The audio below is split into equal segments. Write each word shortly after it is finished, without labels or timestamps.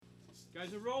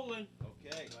Guys are rolling.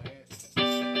 Okay.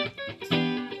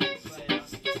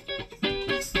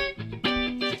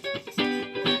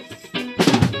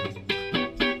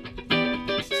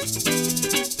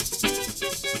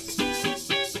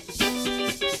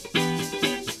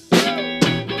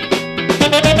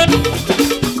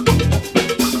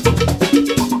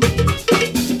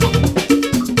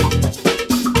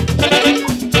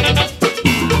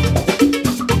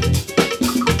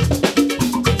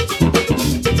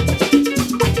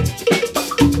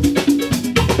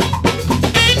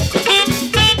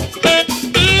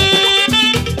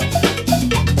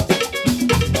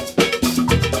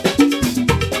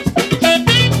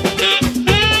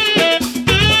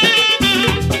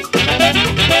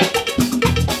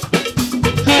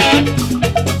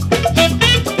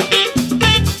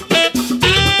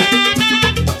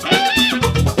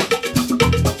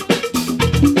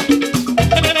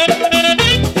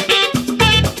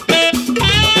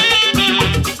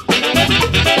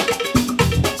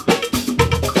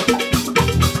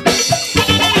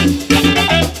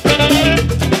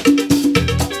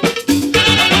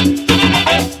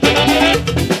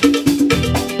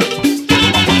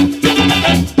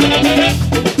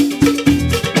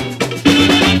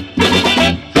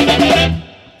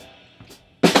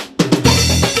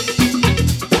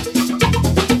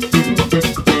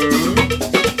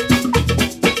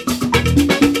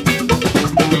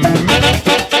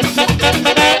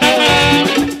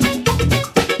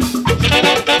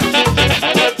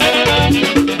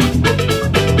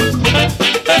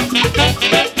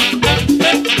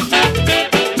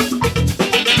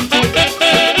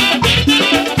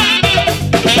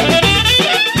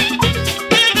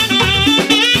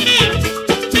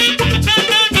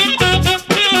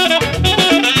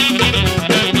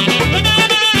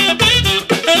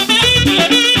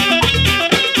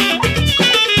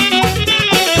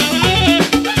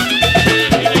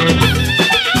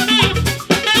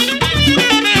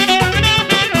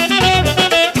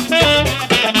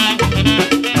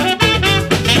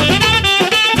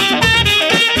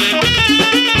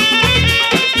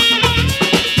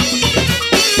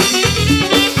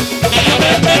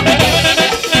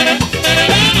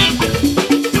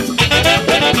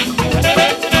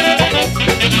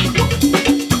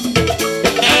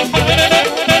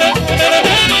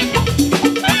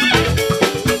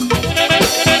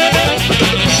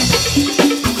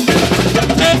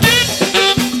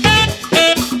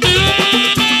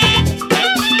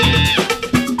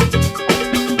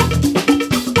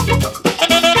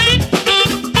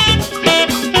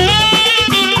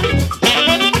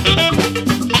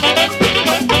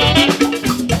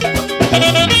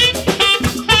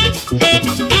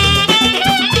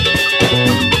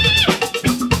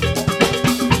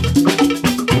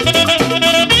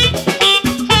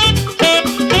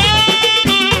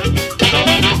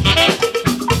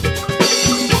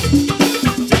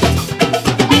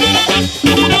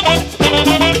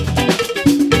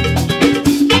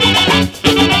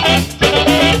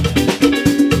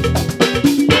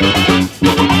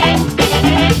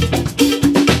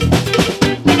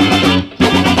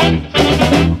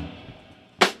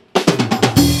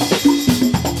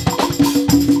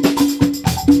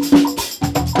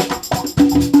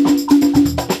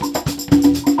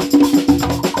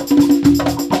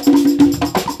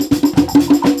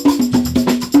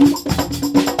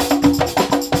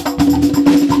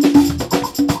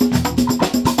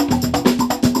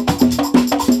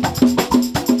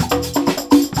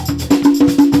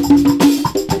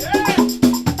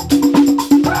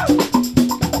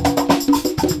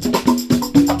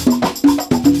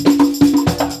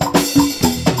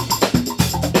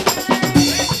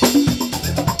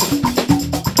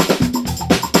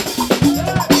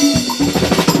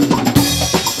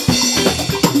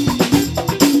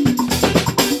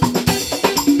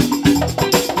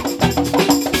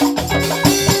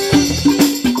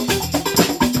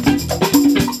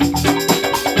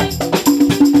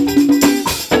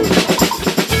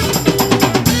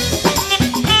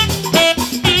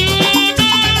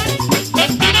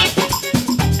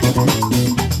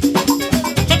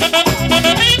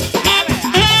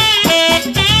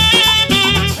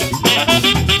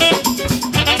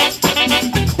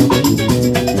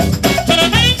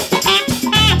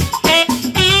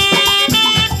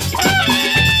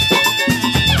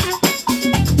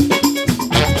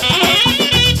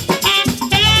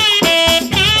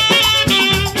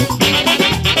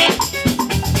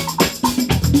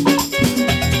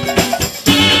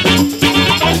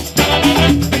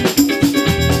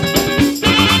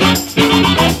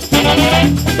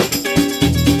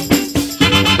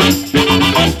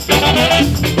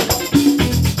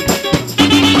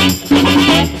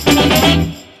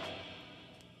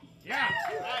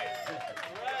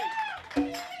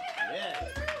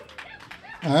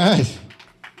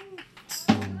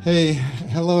 Hey,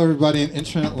 hello everybody in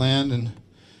internet land and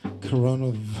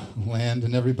corona land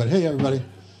and everybody. Hey everybody.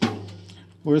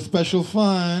 We're Special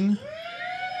Fun.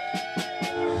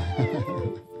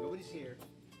 Nobody's here.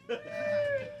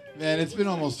 Man, it's been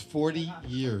almost 40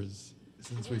 years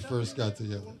since we first got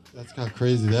together. That's how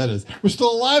crazy that is. We're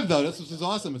still alive though. This is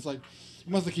awesome. It's like,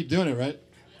 we must keep doing it, right?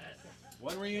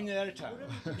 One reunion at a time.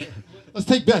 Let's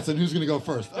take bets on who's going to go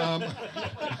first.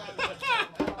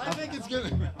 I think it's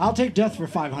good. I'll take death for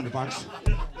 $500.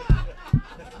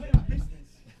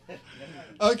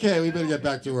 Okay, we better get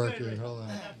back to work here. Hold on.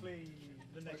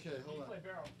 Okay, hold on.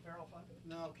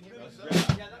 No, can you read the Yeah, sellers?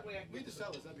 that way I can Read the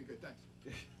sellers, that'd be good, thanks.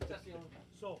 That's the only one.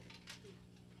 So,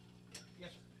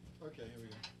 yes, sir. Okay, here we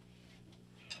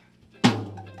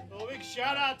go. Well, a big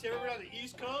shout out to everybody on the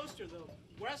East Coast or the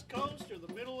West Coast or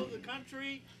the middle of the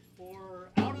country or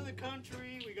out of the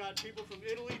country. We got people from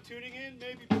Italy tuning in,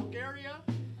 maybe Bulgaria,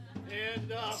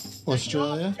 and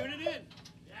Australia. tuning in.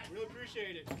 Really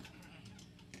appreciate it.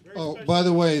 Very Oh, special. by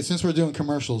the way, since we're doing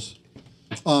commercials,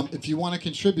 if you want to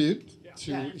contribute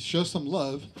to show some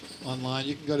love online,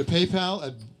 you can go to PayPal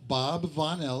at Bob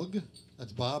Von Elg.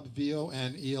 That's Bob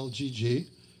VONELGG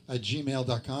at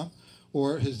gmail.com,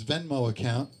 or his Venmo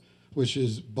account, which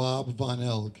is Bob Von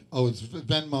Elg. Oh, it's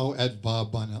Venmo at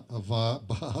Bob Von Elg. Bob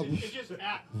It's just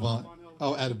at Von. Von Elg.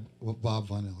 Oh, at Bob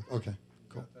Von Elg. Okay,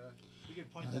 cool. You can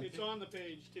punch It's on the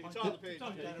page too. It's on the page.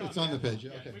 It's on the page.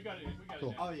 Yeah, Yeah, okay. we got it. We got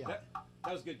Cool. it. Oh, yeah.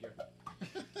 That was good, Gary.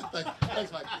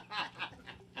 Thanks, Mike.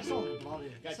 I saw him blow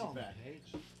it. Got I saw you him back.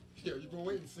 page. Here, you've been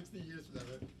waiting 60 years for that,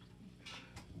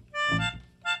 right?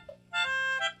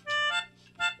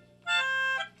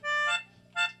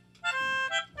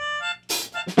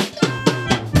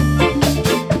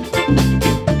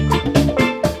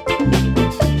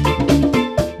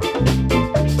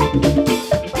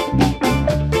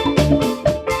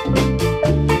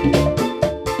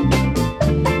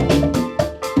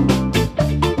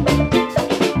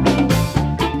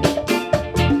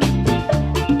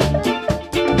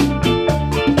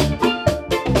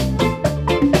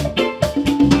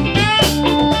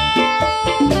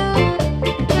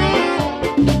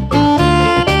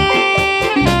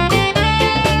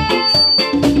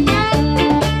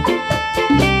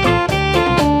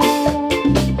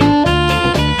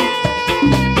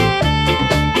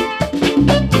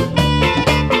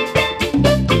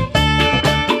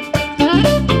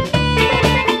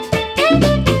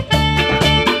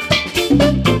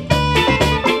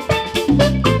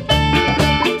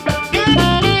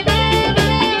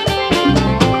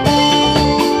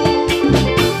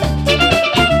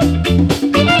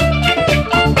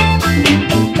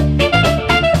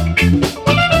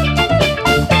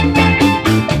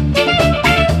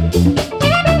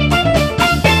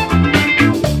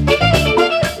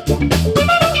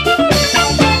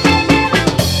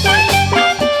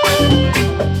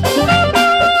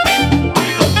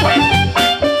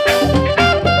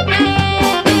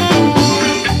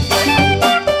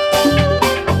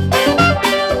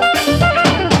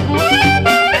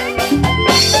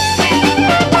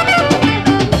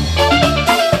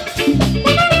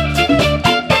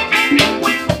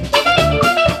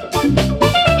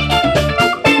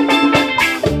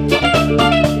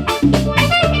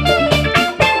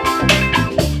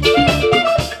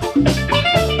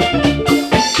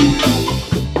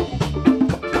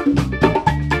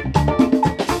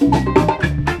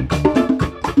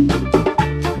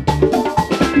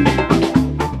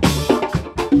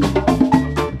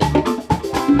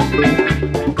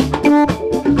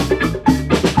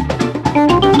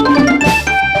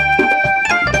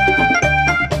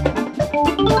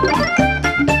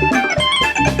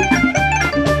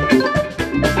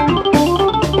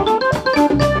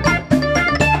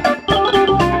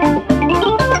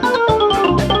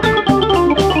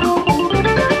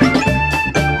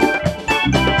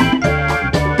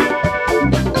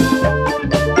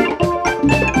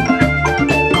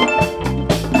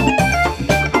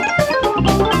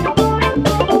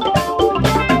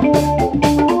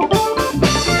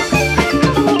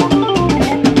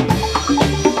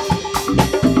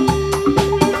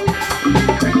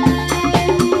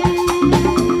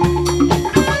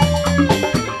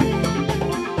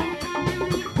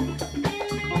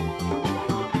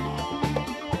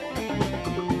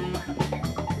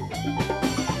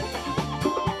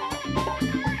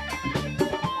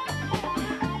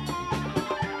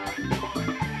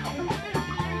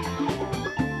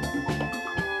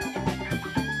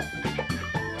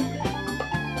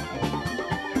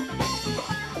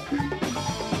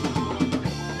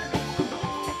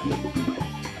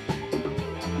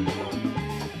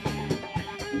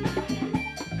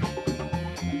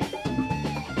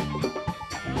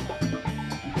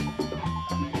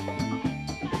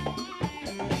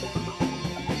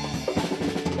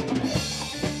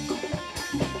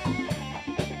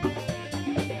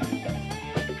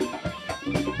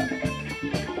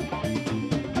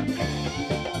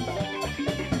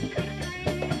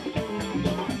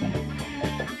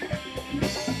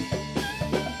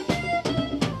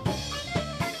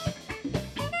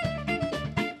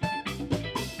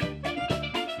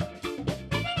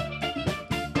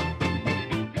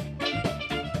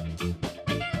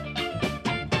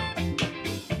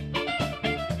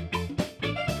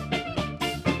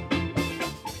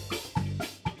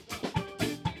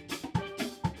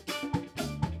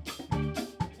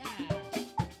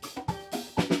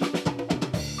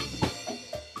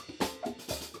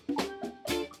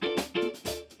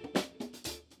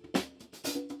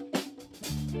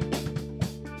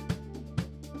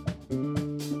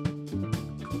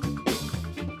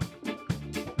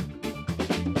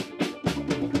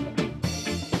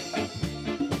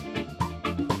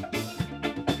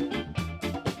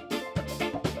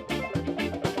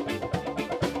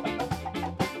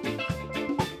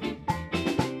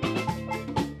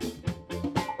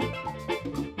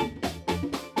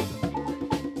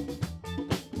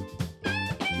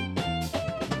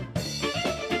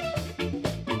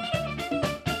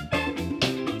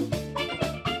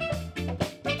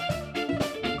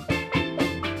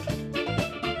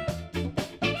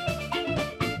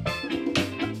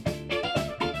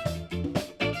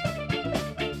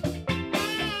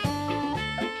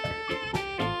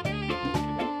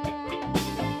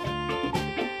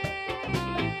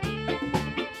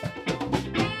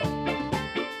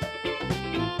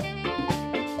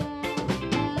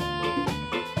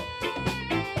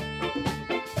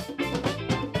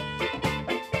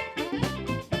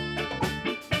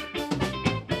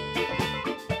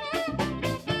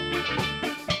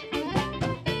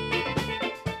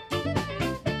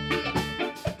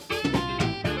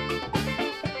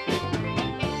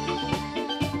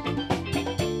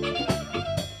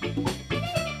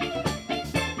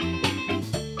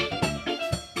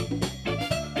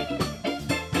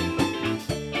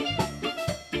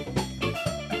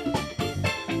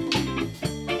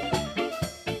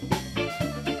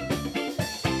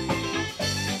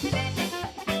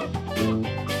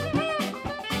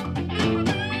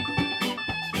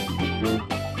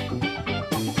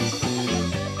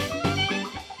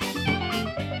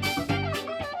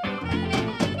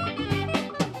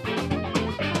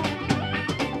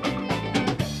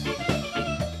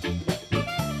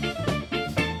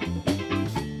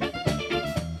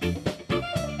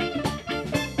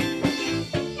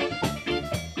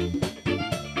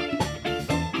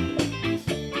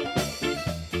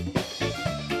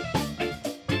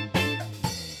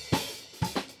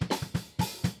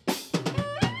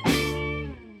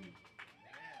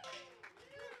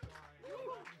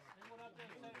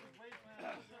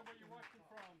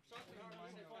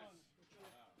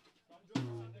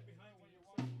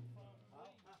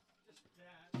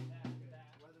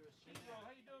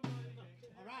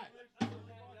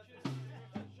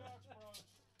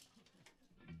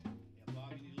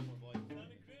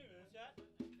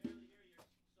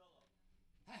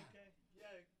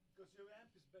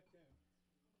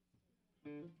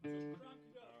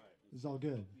 It's all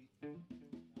good. So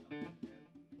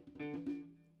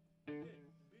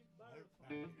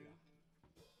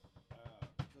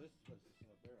this was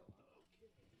a barrel.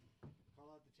 Call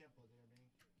out the tempo there, man.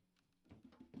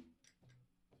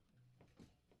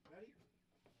 Ready?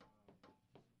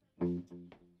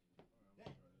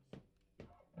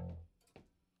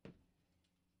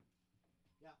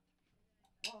 Yeah.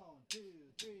 1, 2,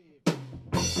 3.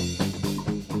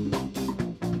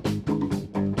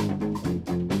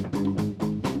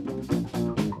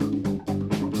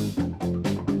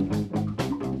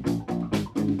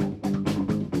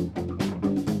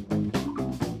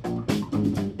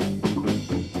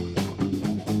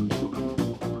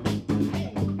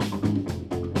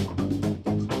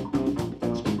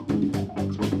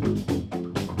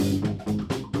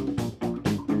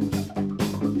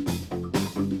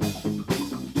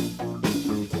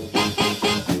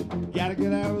 Gotta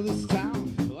get out of this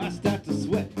town. Well, I start to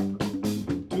sweat.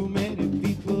 Too many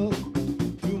people,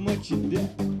 too much in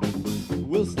debt.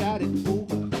 We'll start it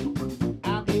over.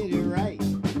 I'll get it right.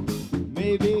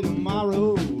 Maybe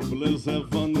tomorrow, but let's have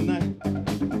fun tonight.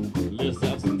 Let's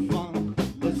have some fun.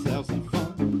 Let's have some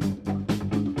fun.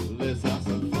 Let's have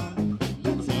some fun.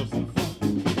 Let's have some fun.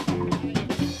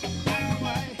 I don't know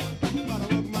why, but I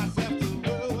work myself to the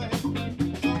whirlwind.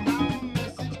 Somehow a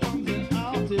message comes in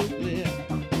all too clear.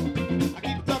 I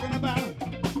keep talking about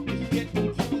is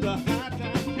getting through the hard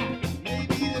times.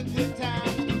 Maybe the good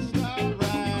times can start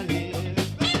right here.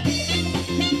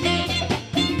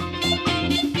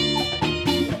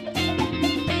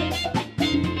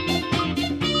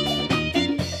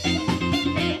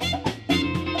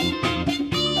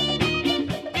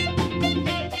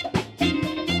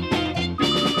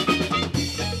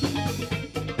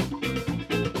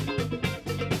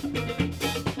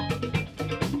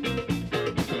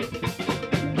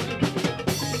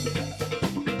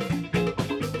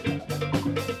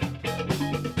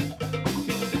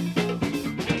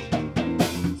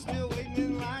 Still waiting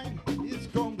in line. It's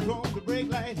chrome the brake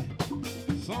light.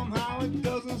 Somehow it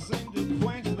doesn't seem to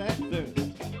quench that thirst.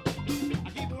 I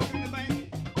keep working the bank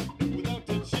without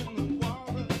touching the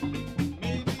water.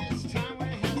 Maybe it's time we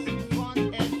have some fun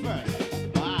at first.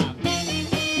 Wow.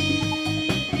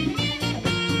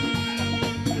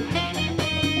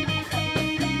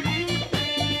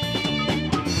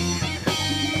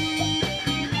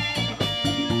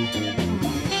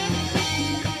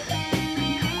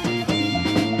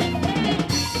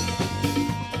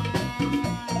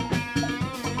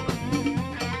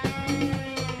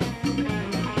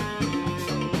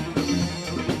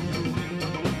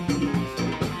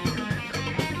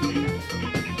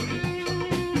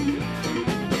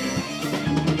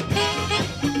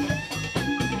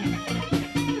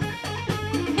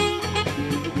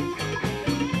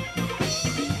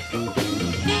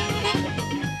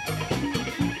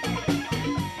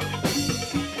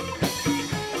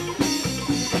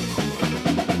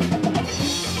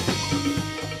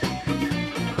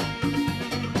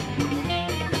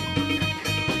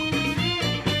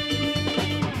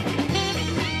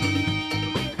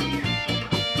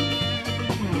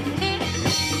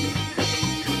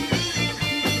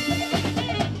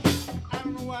 I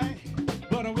don't know why,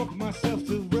 but I work myself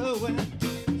to ruin.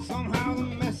 Somehow the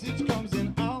message comes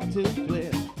in all too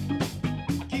clear.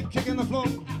 I keep kicking the floor,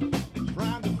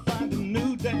 trying to find a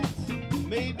new dance.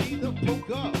 Maybe the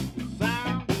polka will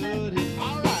sound good here.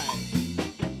 All right.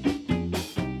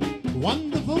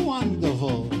 Wonderful,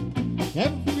 wonderful.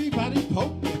 Everybody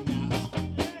poking now.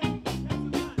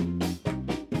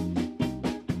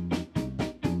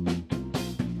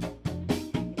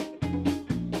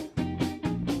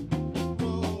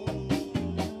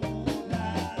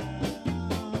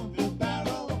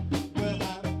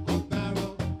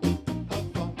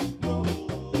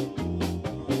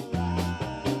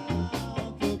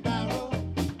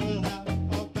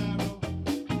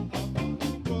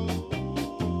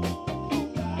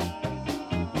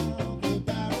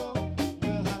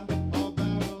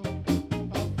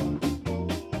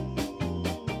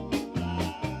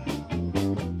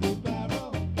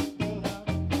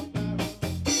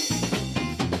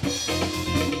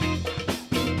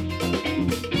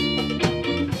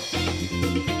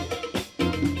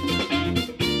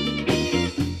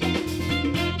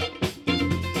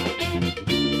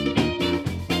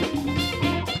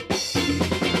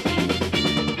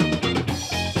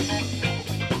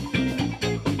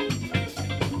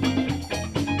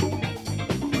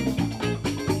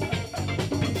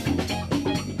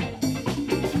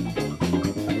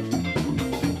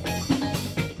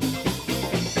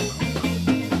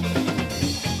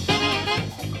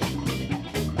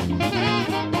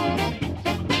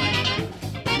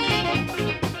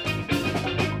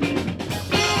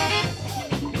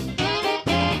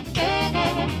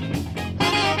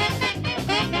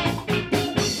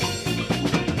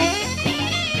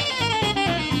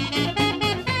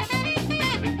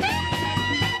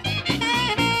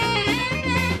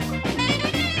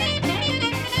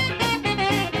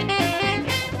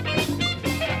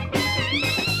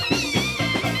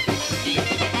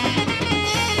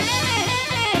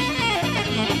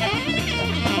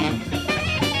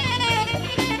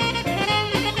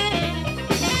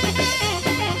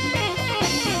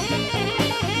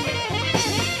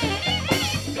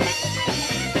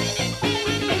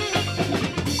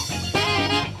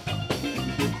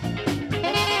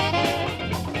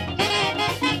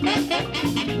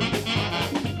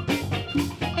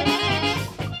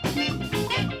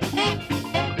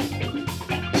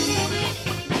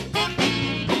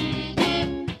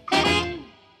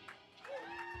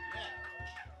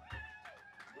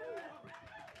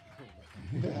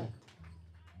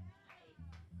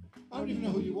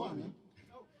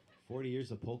 40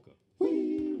 years of polka.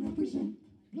 We represent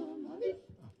the life.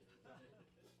 Okay.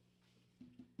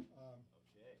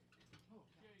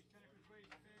 Okay, Tenneco's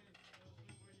Ways fans,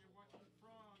 where you're watching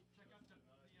from, check out the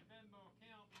Venmo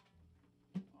account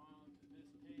on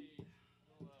this page.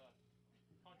 Little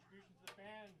contribution to the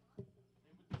band. They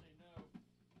wouldn't say no.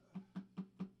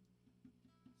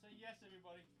 Say yes,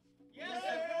 everybody. Yes,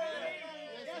 everybody!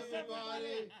 Yes,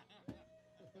 everybody.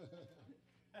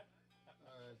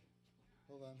 All right.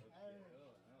 Hold on.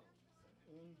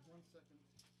 One second.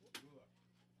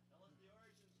 Tell us the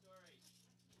origin story.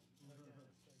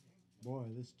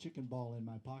 Boy, this chicken ball in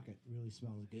my pocket really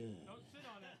smells good. Don't sit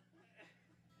on it.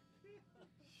 You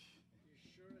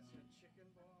sure it's a chicken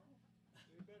ball?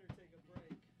 We better take a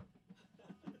break.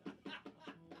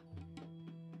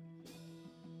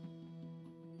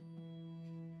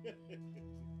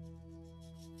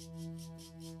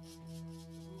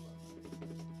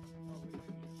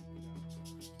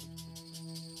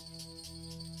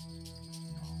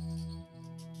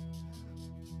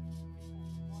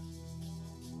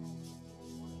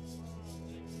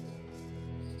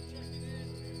 Checking in,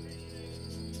 we appreciate it.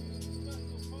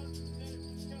 Special fun from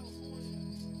Tenneco's, California.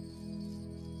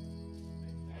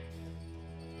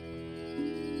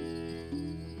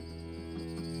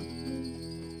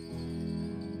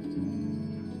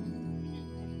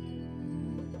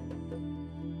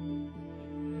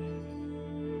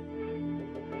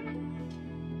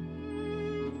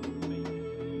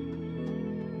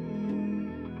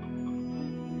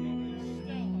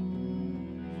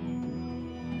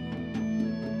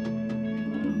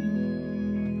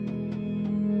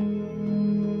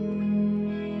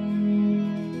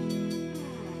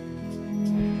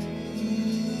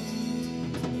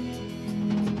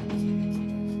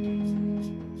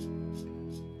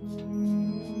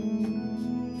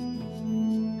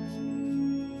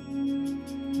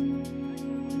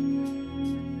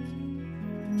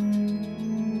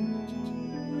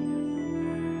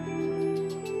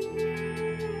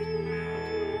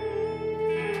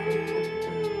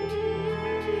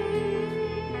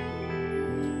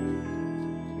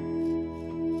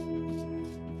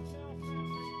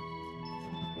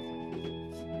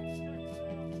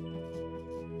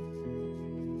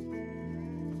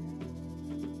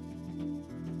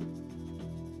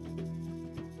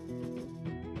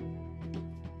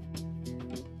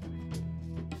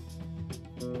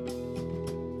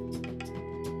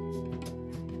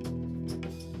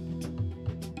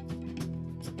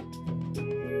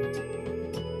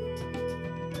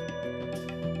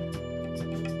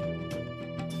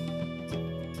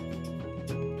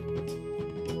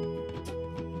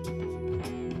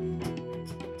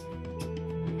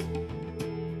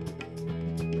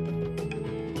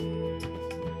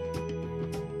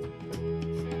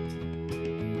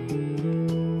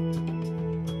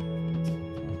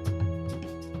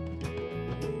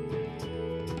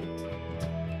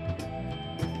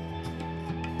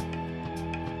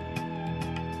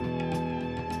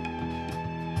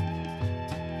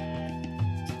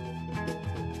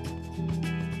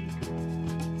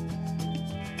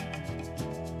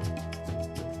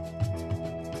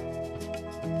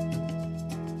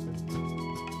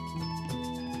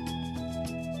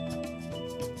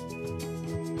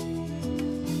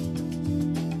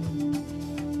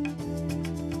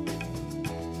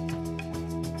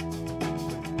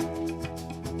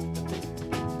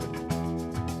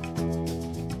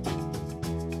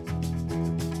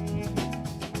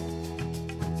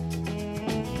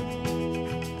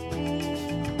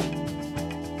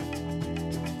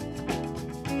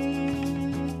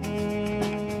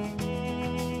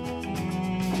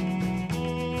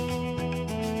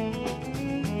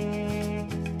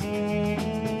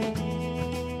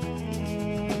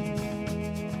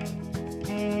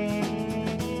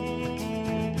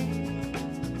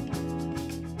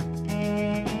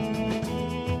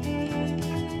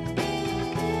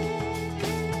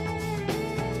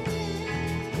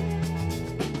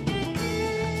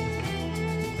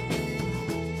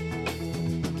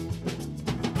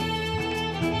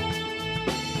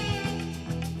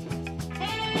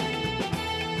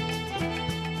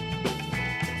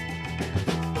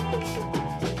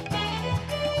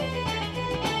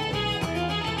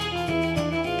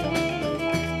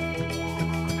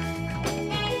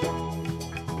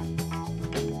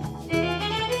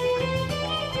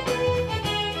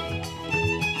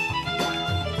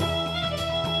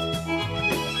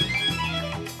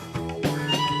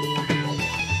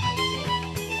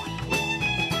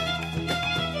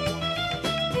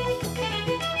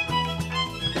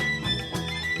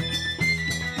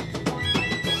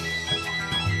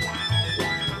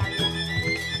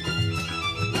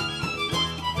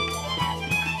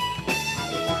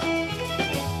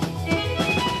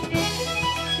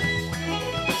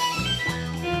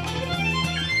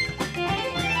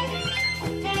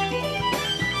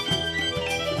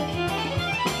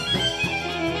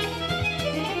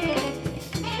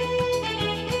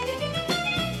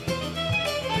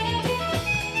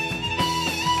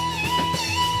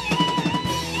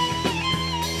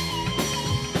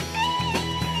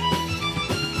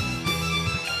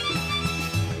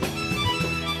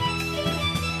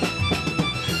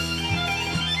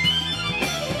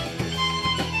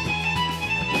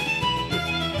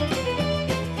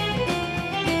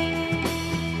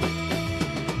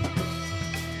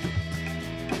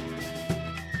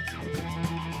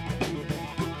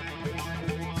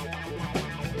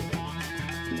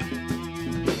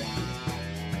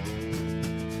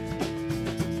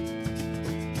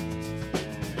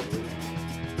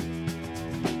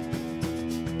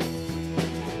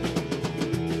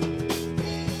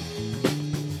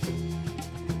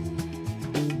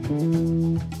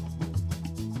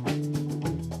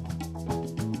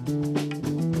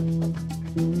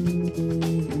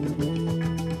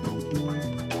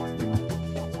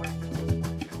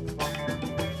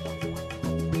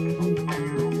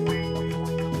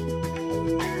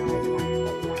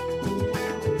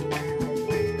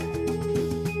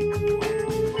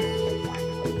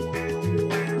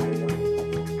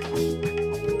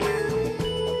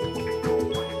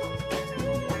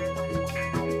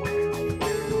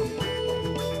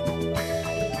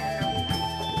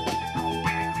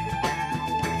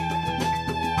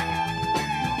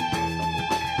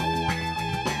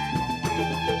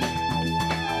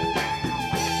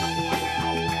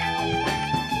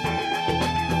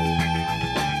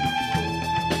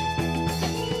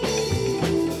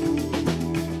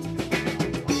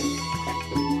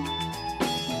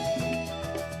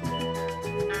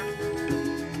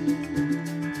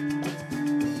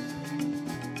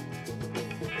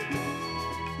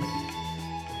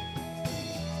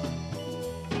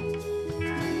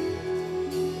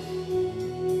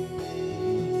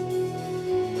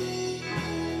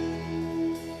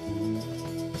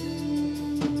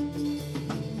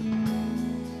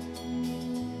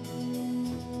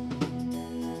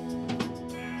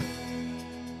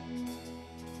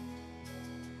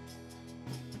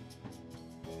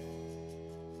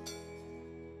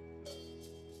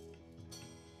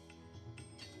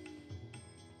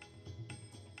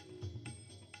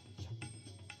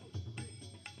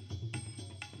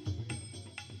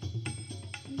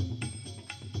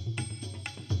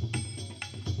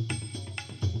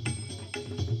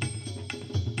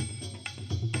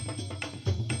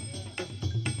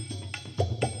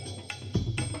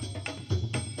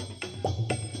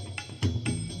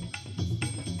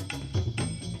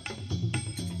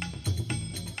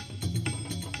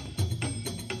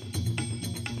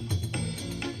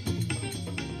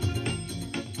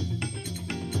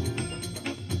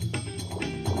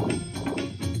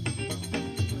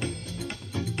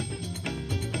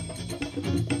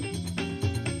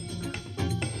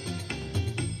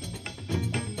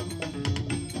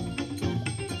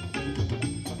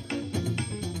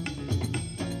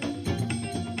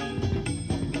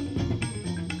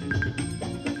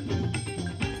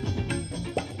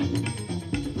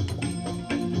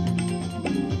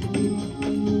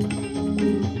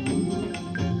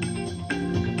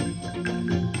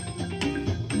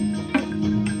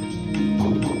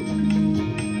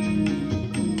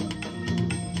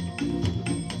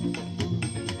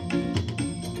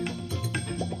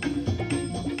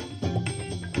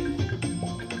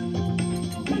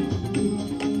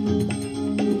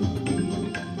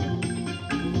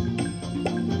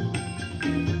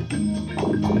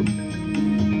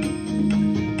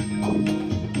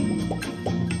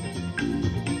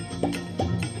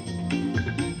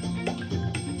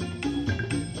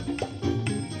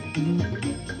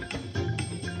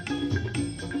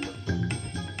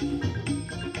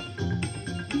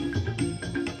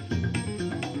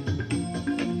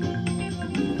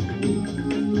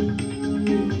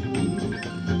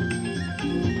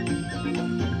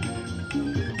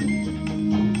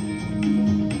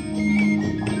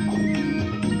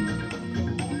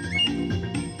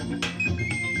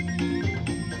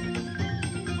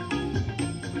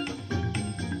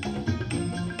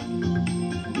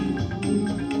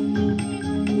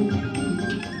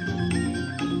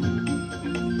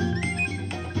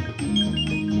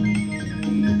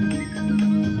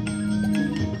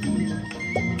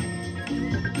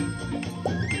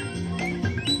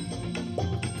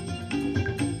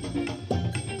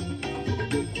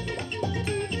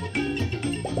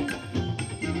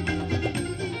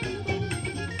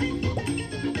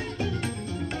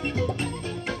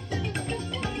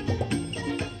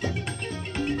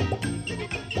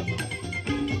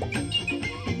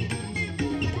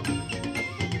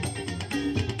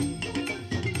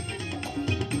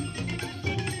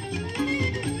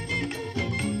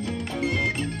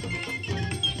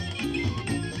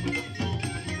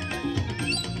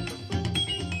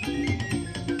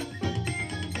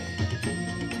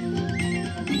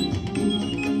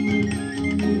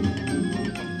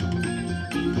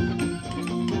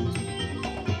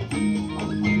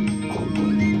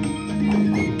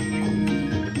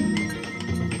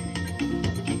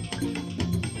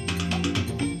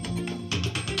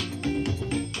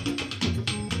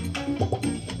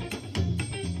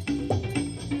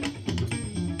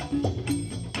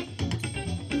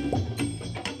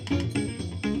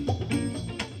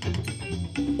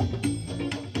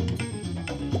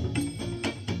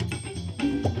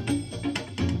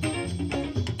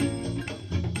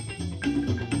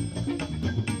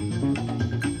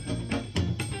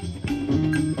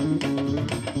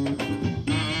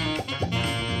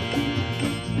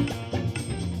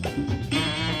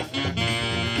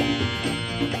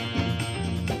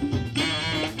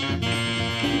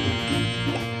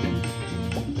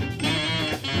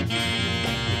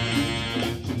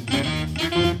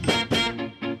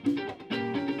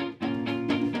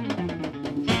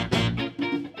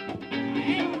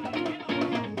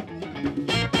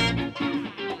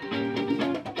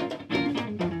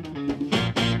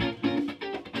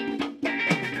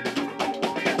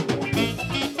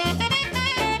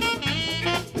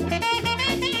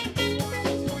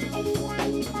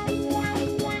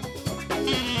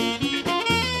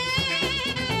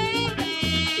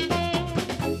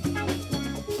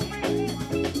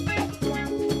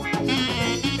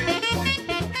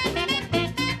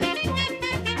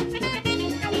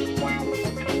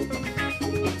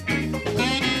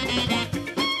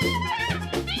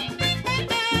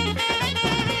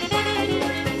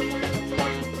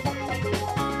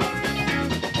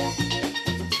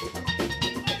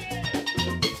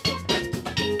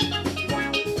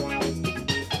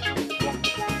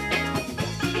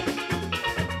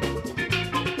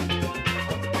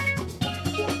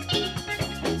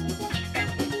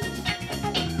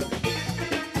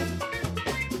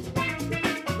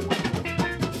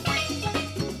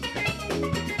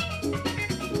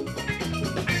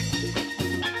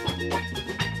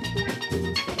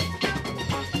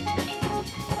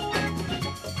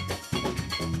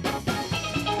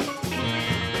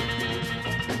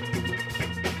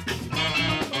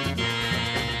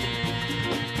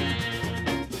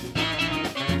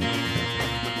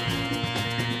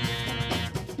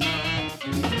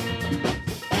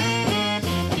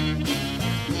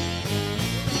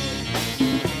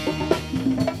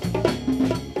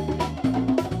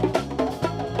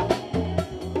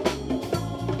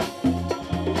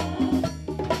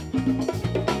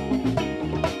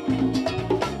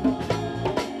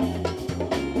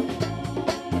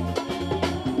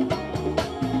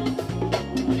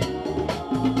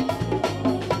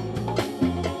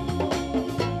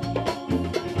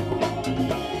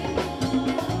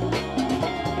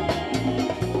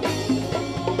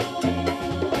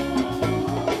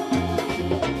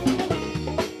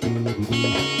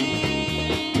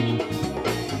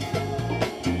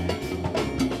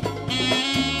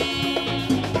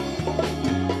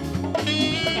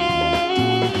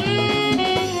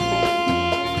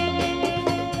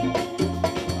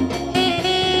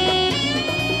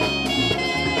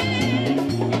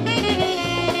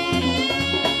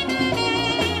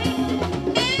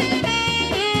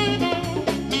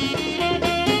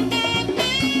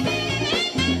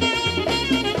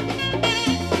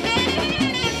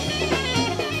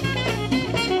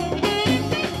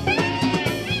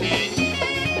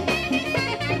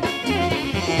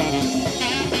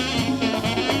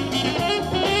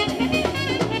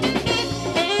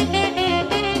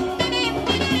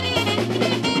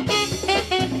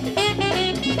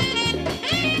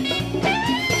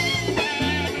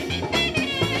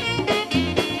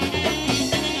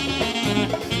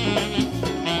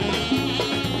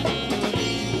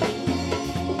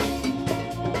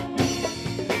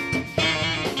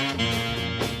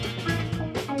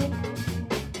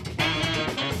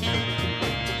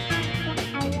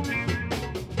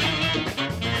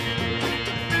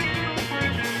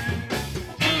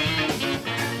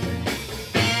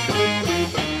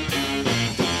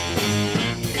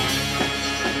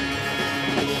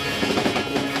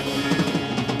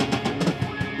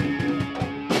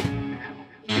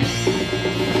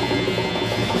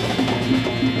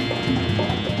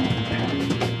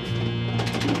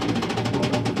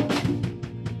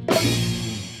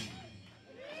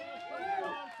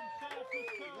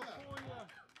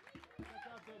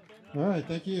 All right,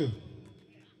 thank you.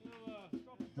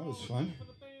 That was fun. For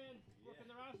the band, working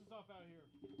their asses off out here.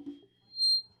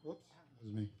 Whoops, that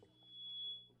was me.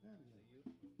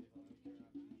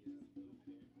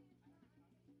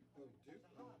 Let us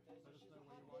know where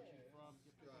you're watching from.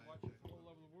 Get people watching from all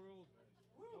over the world.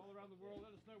 All around the world.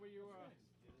 Let us know where you are.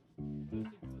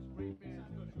 Listening to this great band,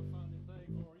 Special Fun, they're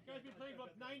playing for. You guys been playing for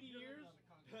like 90 years?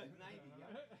 90,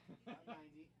 yeah.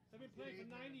 90. They've been playing for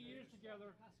 90 years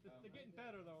together. They're getting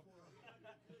better though.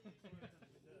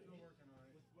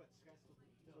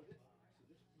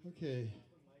 Okay.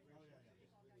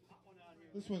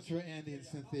 This one's for Andy and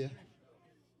Cynthia.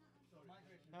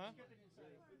 Huh?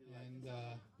 And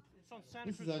It's on Santa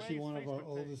this is Cruz actually Waves one of our Facebook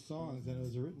page. oldest songs, and it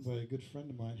was written by a good friend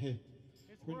of mine. Hey,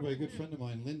 It's written by a worth good it. friend of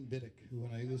mine, Lynn Biddick, who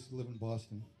when I used to live in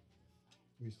Boston,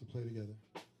 we used to play together.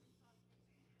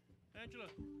 Angela.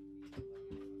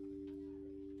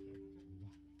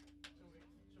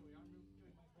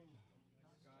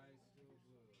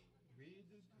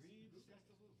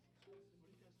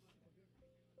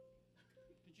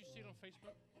 Did you see it on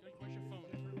Facebook? Where's your phone?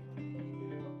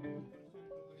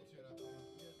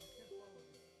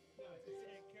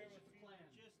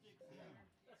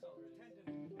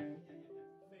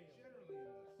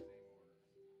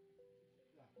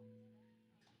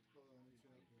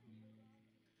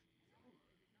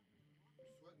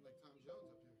 Sweating like Tom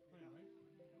Jones up here.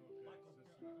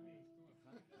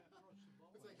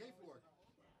 It's like hay fork.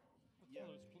 Tell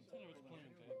her it's playing,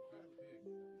 Dave.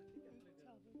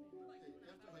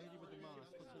 Lady with the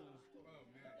mask. What's her name?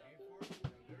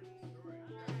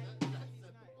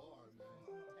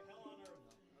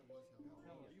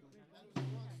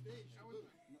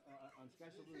 On Sky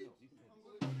Blue Hills. You can take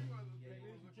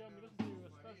Ladies and gentlemen, listen to a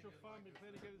special fun. We've been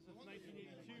playing together since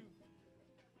 1982.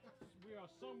 We are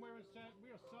somewhere in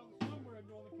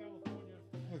Northern California.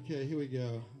 Okay, here we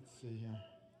go. Let's see here.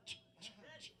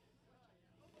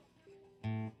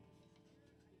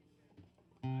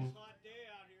 Nice hot day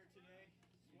out here today.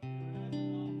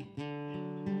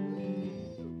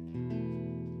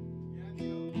 Sweating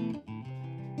your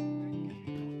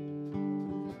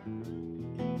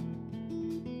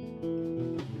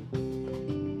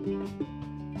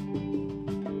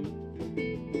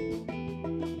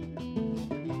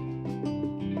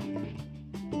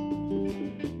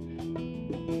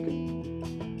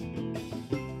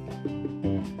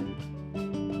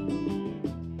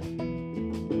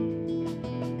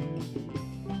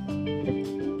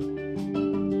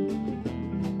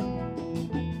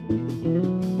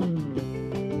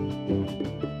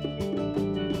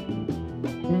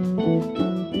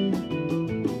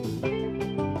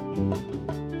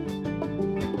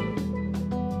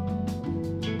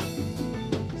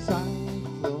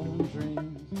Cyclone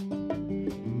dreams,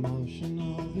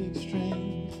 emotional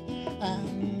extremes,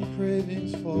 and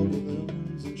cravings for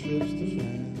balloons and trips to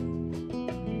France.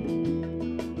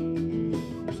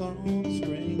 Long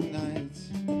spring nights,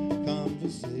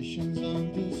 conversations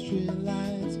under street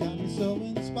lights got me so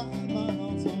inspired. My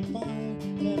heart's on fire,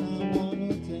 and I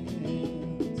wanna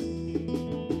dance.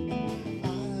 I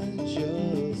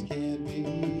just can't be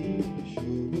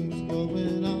sure what's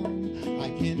going on. I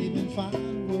can't even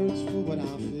find words for what I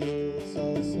feel so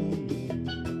soon.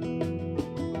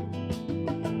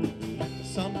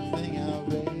 Something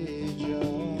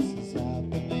outrageous is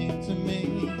happening to me.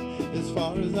 As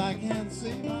far as I can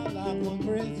see, my life went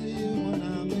crazy when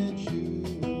I met you.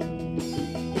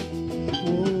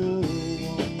 Whoa,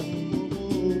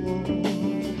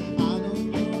 I don't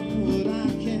know what I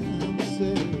can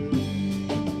say.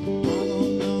 I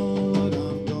don't know what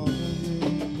I'm gonna do.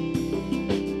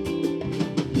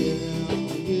 Yeah.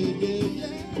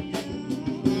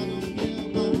 I don't care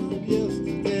about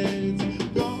yesterday. It's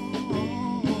gone.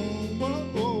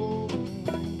 Whoa.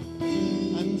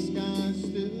 And the sky's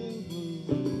still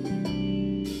blue.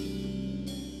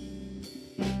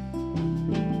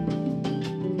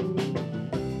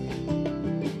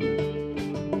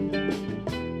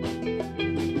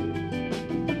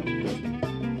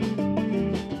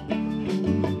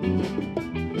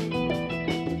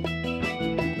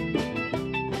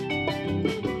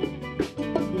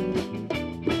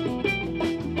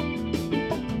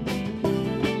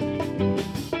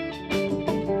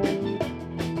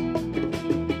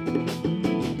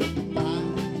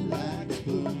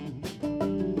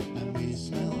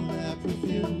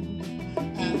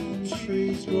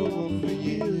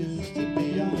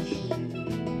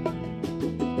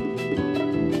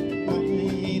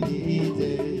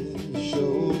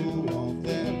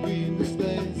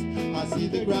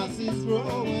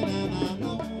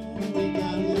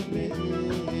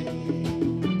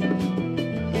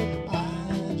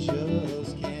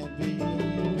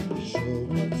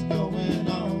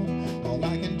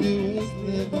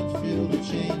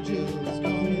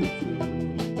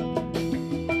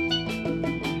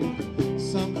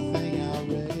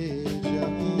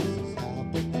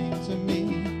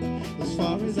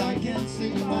 can't say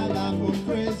my life was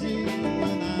crazy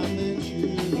when I met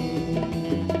you.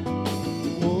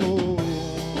 Whoa,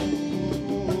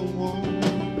 whoa, whoa.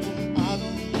 I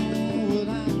don't know what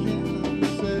I can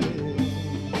say.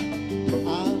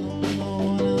 I don't know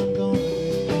what I'm gonna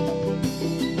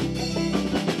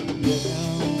do.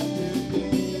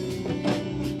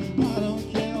 I don't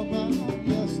care about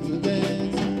yesterday.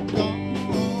 It's gone.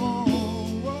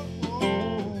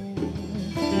 Whoa,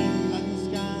 and the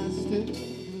sky's still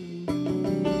blue.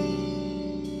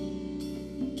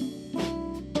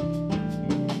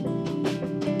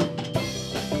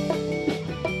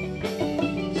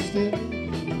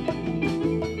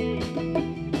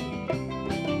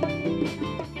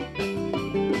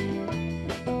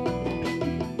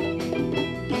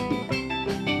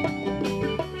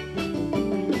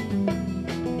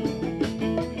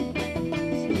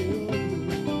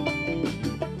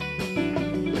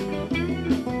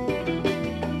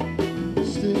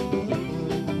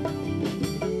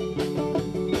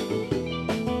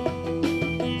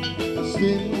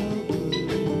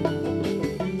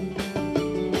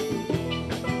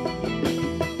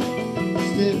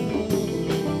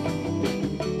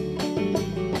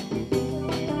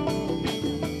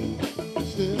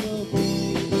 Still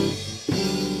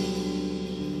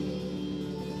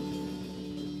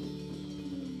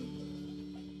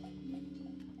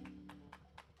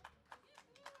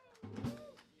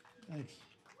Thanks.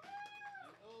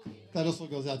 That also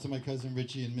goes out to my cousin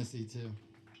Richie and Missy too. That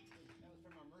was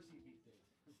from our Mercy Beat days.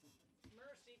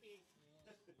 Mercy Beat.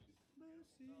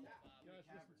 Guys,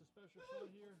 listen to special show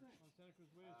here on Santa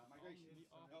Cruz Waves. Migration. The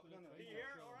off No, the no, no. Be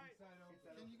here, all right.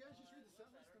 Can you guys just read the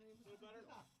set list? I mean, A little better.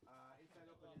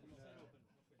 Inside open is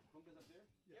Punka's up there?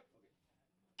 Yep. Okay.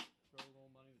 Throw a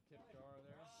little money in the tip jar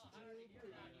there.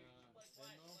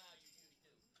 Venmo.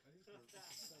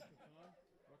 Special Sean,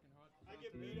 working hard. I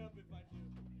get beat up if I do.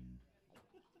 Let's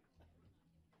see.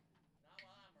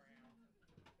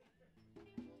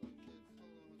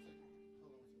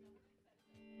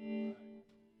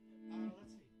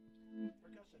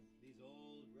 Percussion. These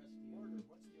old rusty Order.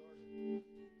 What's the order? Check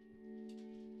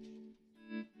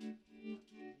in,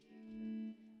 let us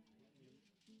know what you want.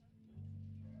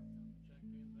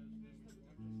 Check in from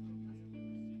all over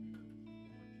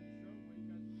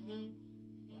the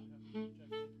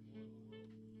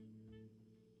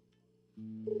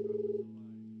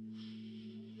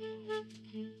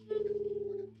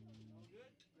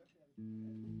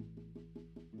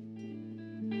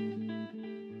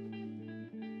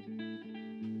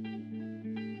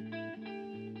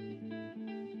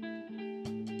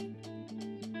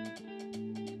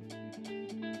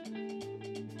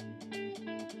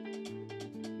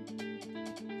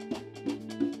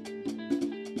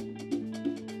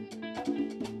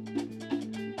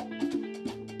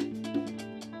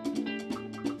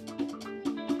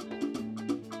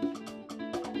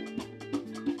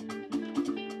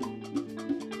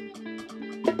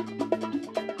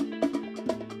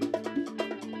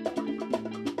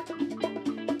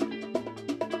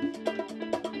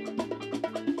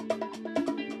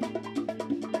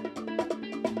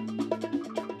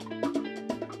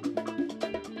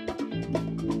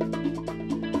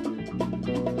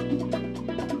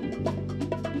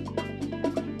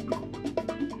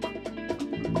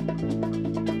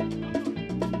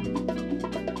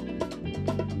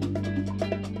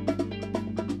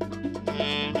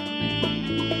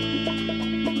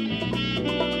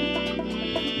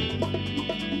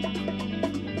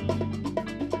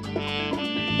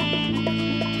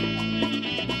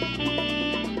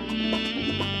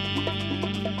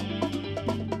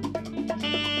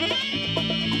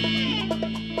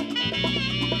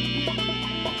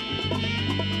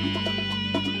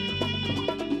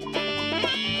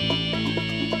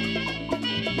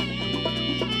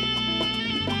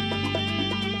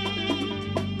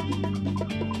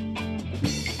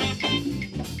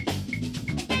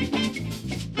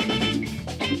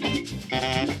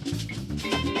world.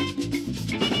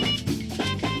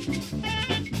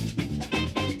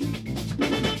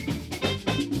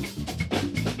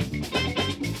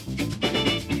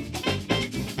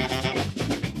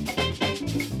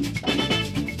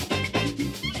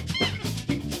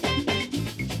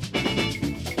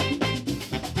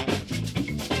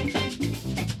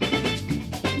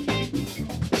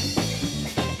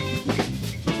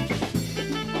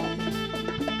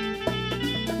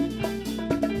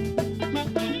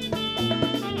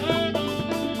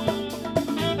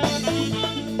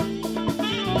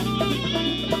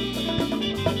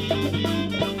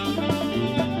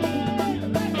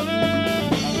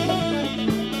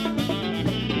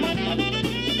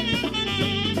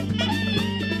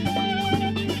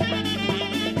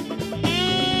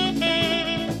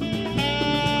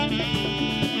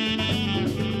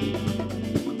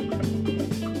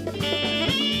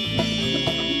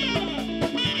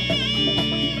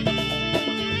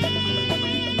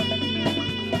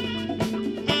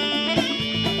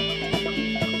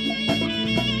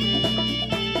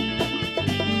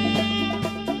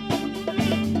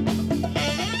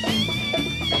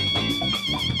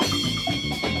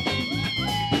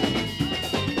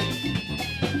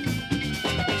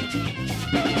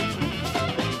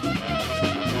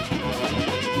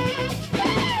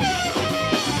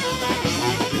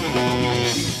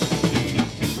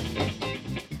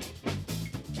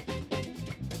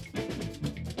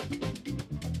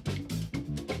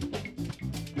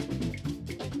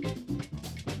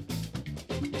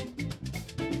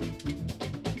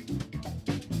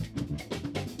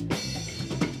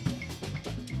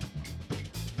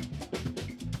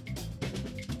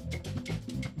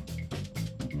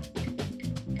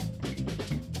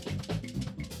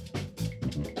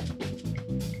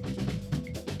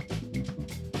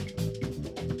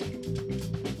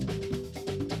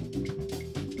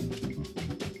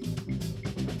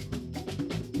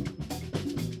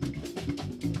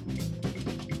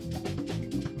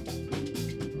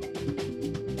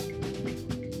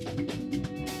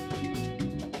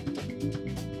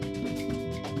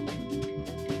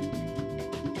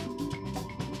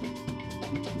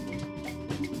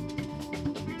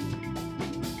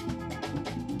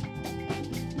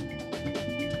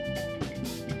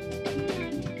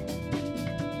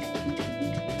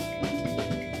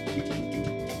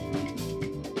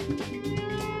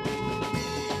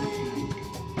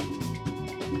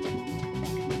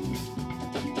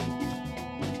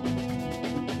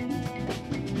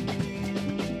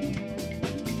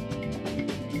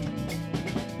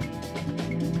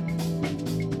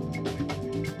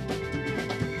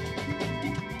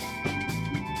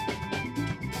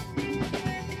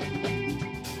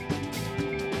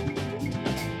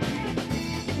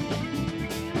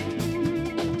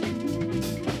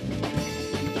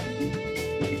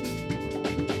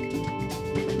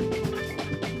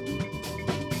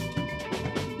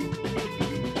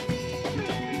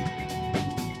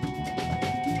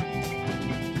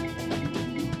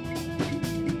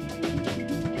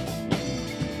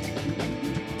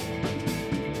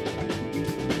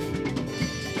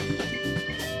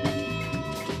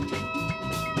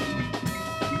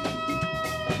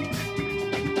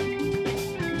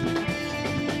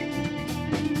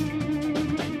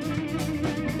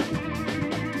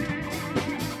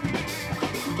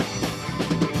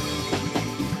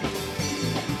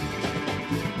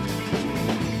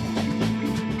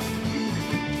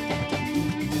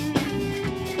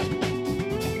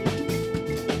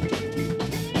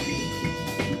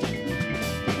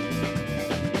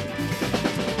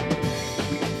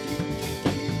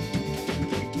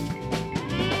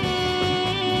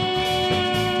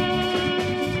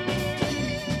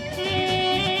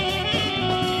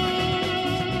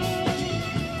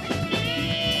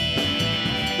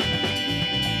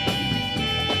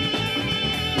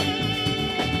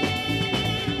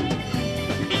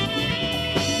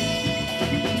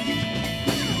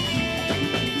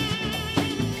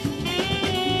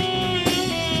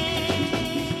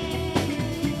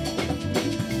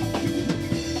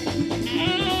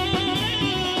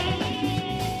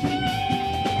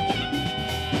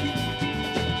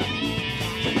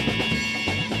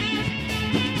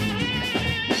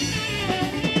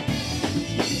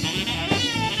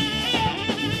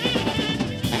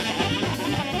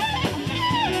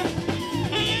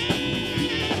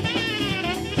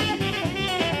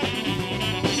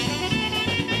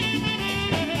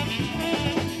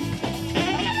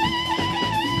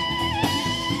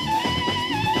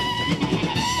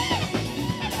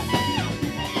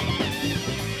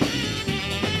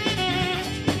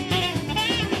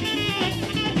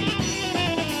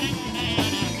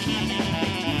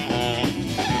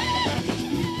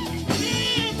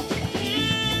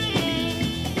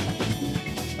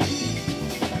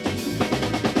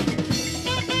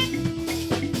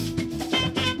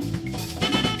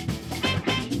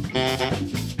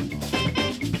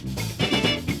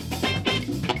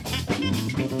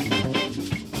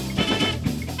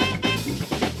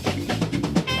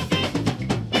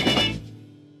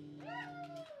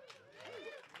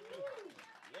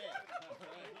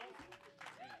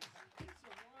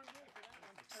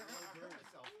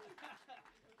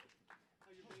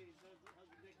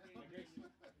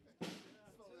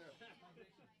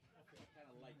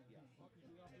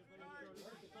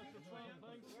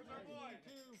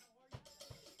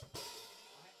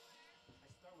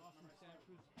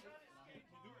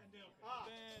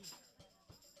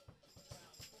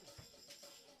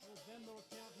 Venmo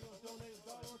account. If you want to donate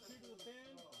 $1 or $2 to the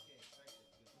band,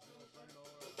 on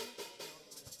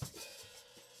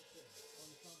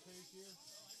the front page here.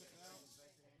 Check it out.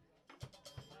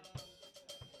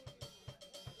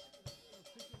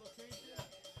 Secret location.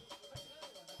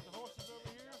 The horses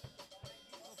over here.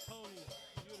 Oh, ponies.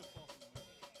 Beautiful.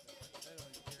 They don't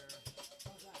even care.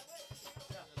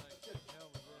 They're like, hell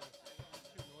with this.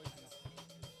 Too noisy.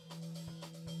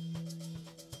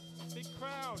 Big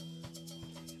crowd.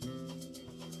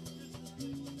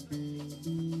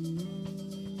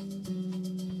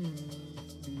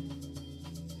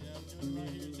 Yeah, we're doing it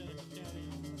right here in Seneca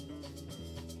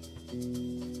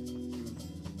County.